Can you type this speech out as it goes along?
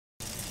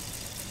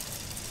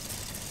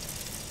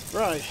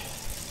Right,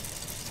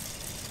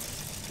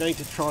 going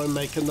to try and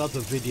make another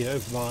video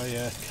of my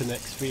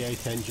Knex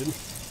V8 engine.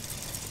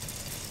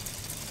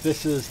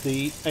 This is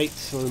the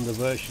 8-cylinder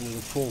version of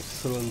the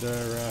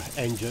 4-cylinder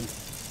engine.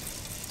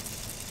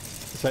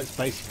 So it's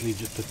basically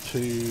just the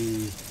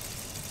two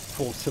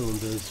 4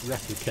 cylinders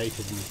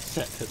replicated and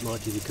set at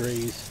 90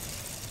 degrees.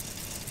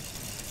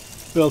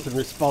 Built in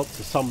response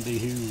to somebody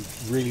who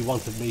really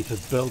wanted me to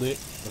build it.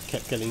 I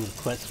kept getting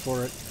requests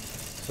for it,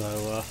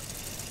 so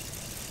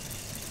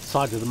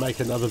decided to make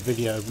another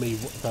video of me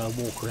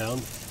walk around.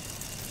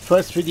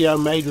 First video I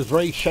made was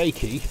very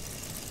shaky,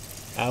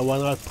 and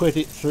when I put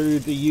it through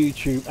the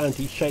YouTube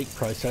anti-shake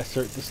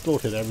processor it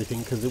distorted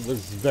everything because it was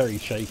very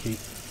shaky.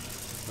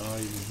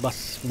 I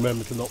must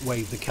remember to not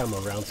wave the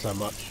camera around so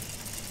much.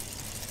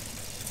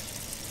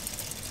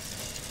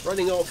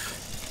 Running off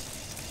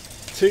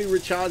 2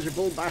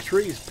 rechargeable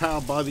batteries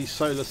powered by these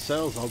solar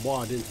cells I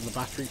wired into the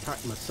battery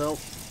pack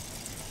myself.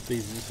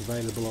 These are just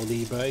available on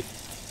eBay.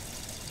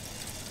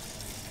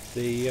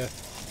 The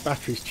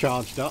battery's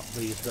charged up,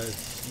 there's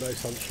no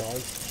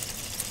sunshine.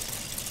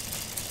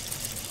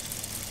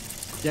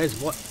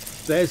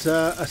 There's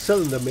a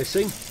cylinder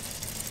missing.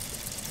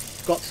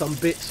 Got some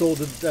bits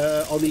ordered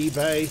on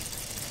eBay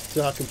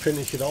so I can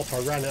finish it off.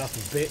 I ran out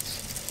of bits.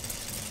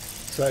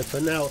 So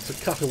for now it's a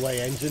cutaway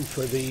engine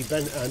for the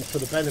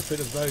benefit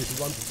of those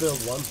who want to build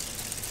one.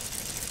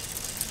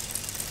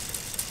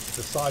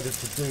 Decided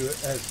to do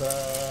it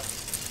as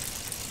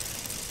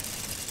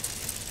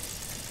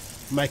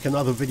make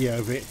another video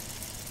of it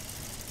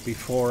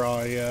before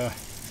I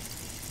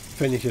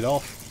finish it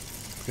off,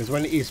 because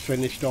when it is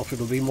finished off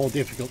it'll be more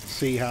difficult to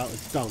see how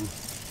it's done.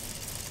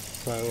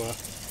 So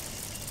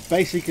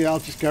basically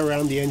I'll just go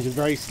around the engine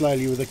very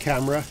slowly with the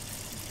camera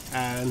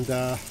and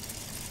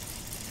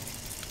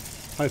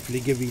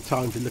hopefully give you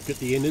time to look at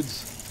the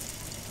innards.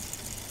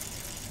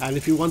 And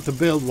if you want to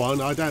build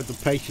one, I don't have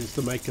the patience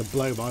to make a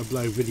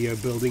blow-by-blow video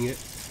building it.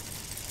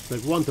 So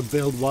if you want to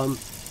build one,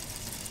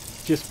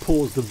 just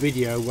pause the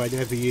video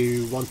whenever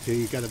you want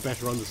to get a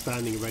better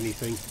understanding of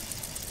anything.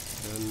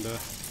 And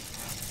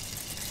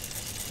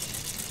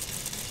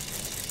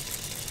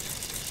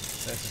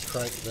there's a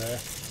crank there.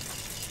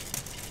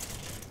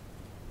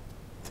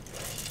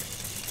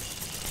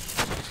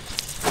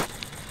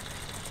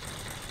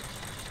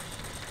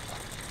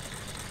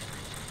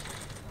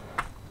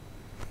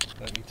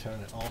 Let me turn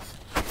it off.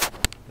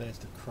 There's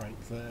the crank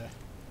there.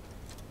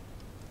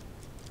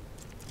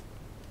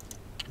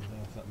 I don't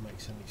know if that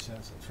makes any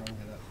sense. I'll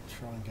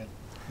try and get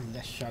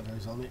less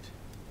shadows on it.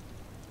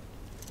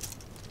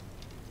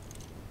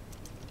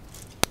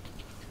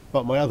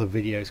 But my other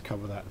videos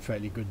cover that in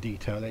fairly good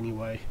detail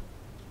anyway.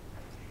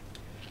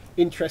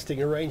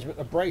 Interesting arrangement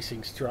of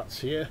bracing struts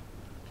here.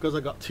 Because I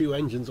got 2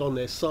 engines on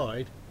their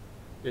side,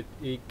 it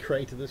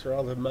created this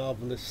rather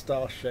marvellous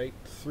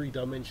star-shaped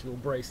 3-dimensional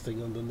brace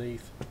thing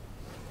underneath.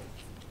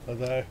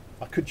 Although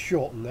I could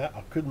shorten that,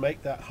 I could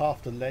make that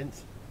half the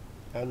length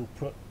and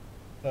put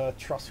a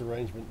truss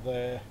arrangement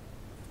there.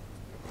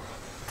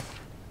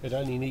 It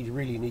only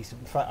really needs, in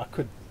fact I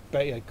could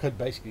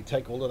basically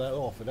take all of that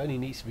off. It only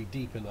needs to be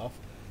deep enough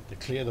to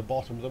clear the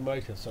bottom of the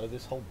motor, so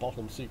this whole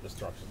bottom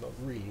superstructure is not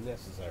really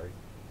necessary.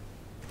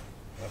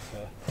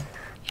 But,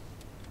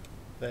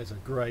 there's a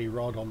grey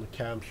rod on the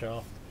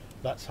camshaft.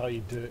 That's how you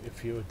do it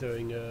if you were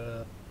doing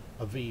a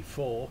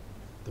V4.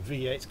 The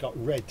V8's got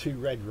 2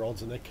 red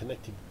rods and they're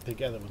connected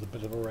together with a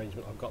bit of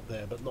arrangement I've got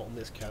there, but not on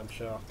this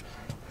camshaft.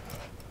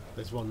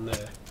 There's one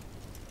there.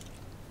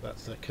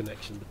 That's the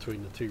connection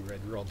between the 2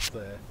 red rods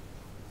there.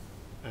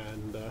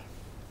 And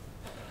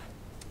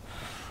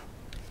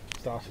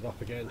start it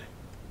up again.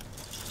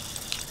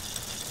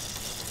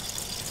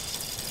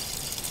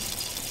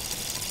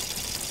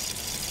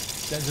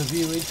 There's a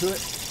view into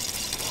it.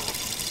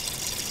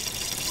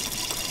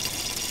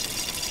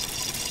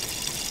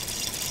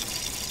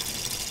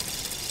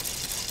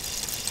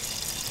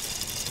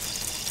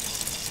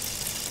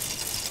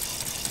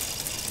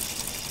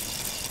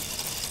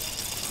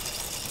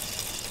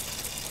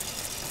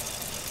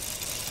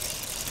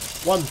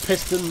 One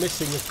piston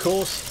missing, of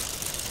course.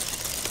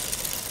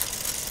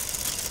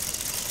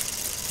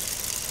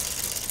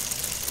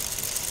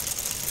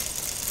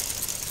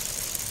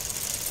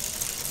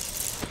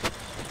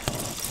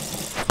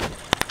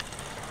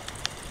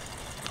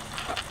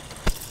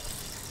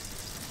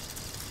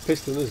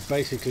 Piston is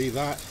basically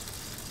that.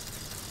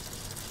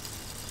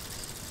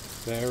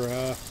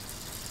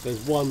 There's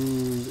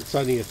one, it's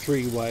only a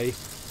 3-way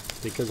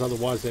because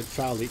otherwise they'd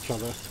foul each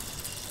other.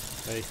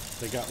 They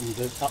go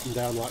up and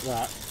down like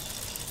that,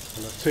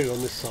 and the 2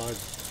 on this side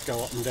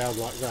go up and down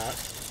like that.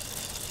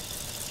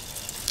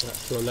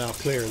 That's to allow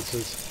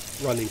clearances,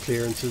 running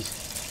clearances.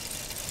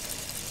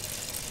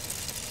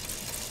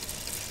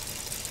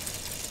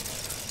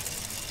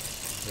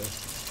 The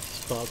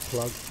spark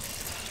plug.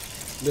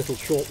 Little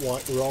short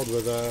white rod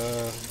with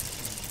a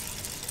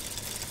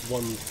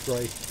one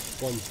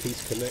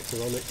piece connector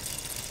on it,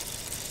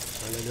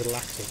 and a little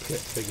axle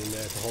clip thing in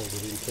there to hold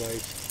it in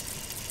place.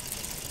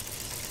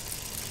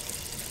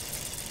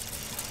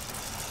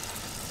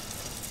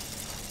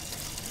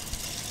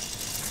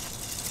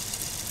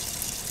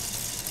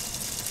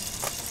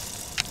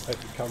 Hope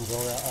it comes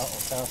all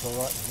out all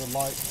right with the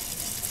light.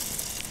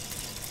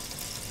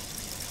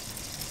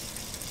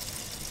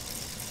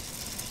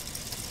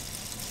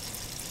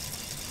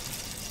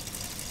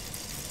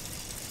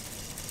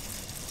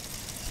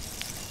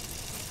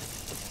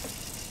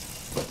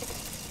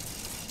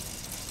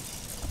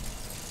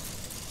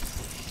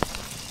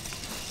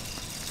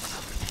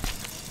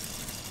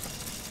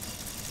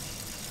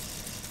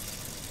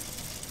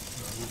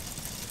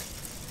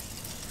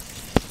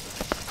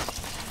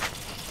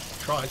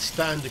 Try and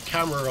stand the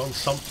camera on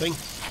something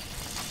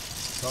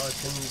so I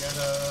can get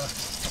a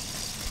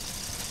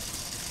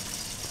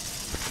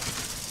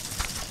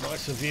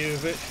nicer view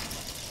of it.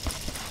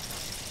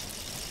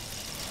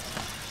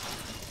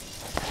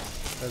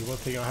 There's one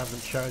thing I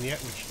haven't shown yet,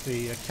 which is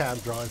the cam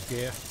drive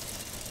gear.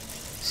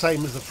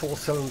 Same as the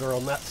 4-cylinder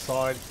on that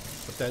side,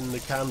 but then the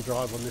cam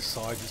drive on this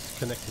side is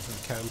connected to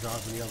the cam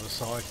drive on the other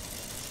side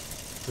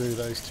through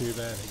those two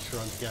there. They just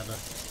run together.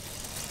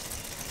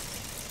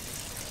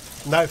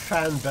 No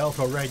fan belt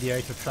or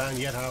radiator fan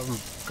yet. I haven't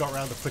got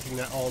around to putting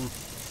that on.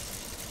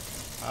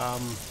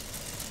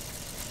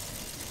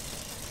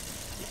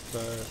 So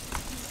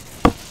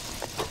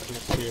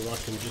let's see if I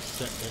can just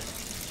set the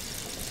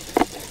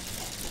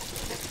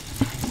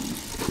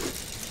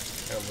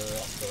camera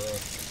up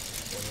for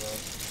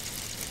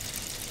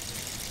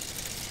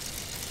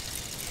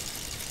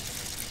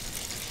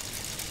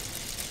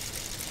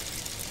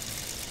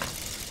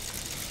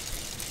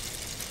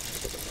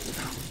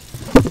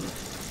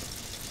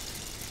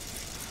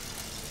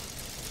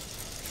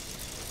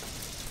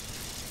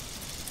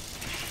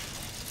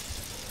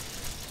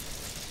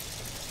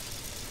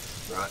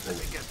right, let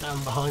me get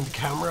down behind the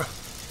camera.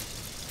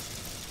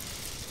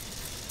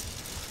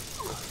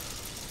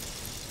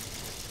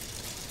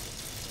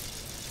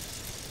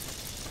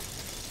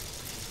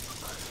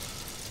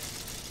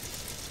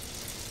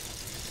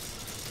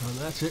 And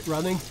that's it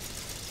running.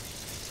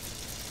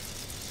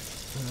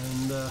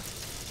 And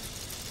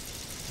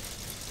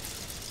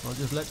I'll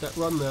just let that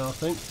run now, I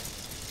think.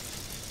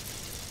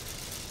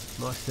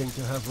 Nice thing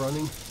to have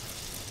running.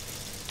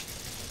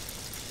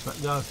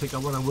 But now I think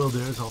what I will do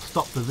is I'll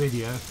stop the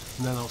video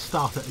and then I'll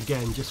start it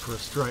again just for a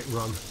straight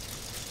run.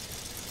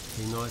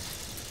 Be nice.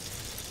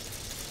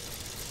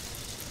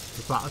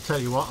 But I'll tell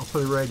you what, I'll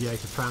put a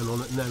radiator fan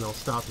on it and then I'll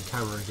start the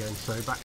camera again. So back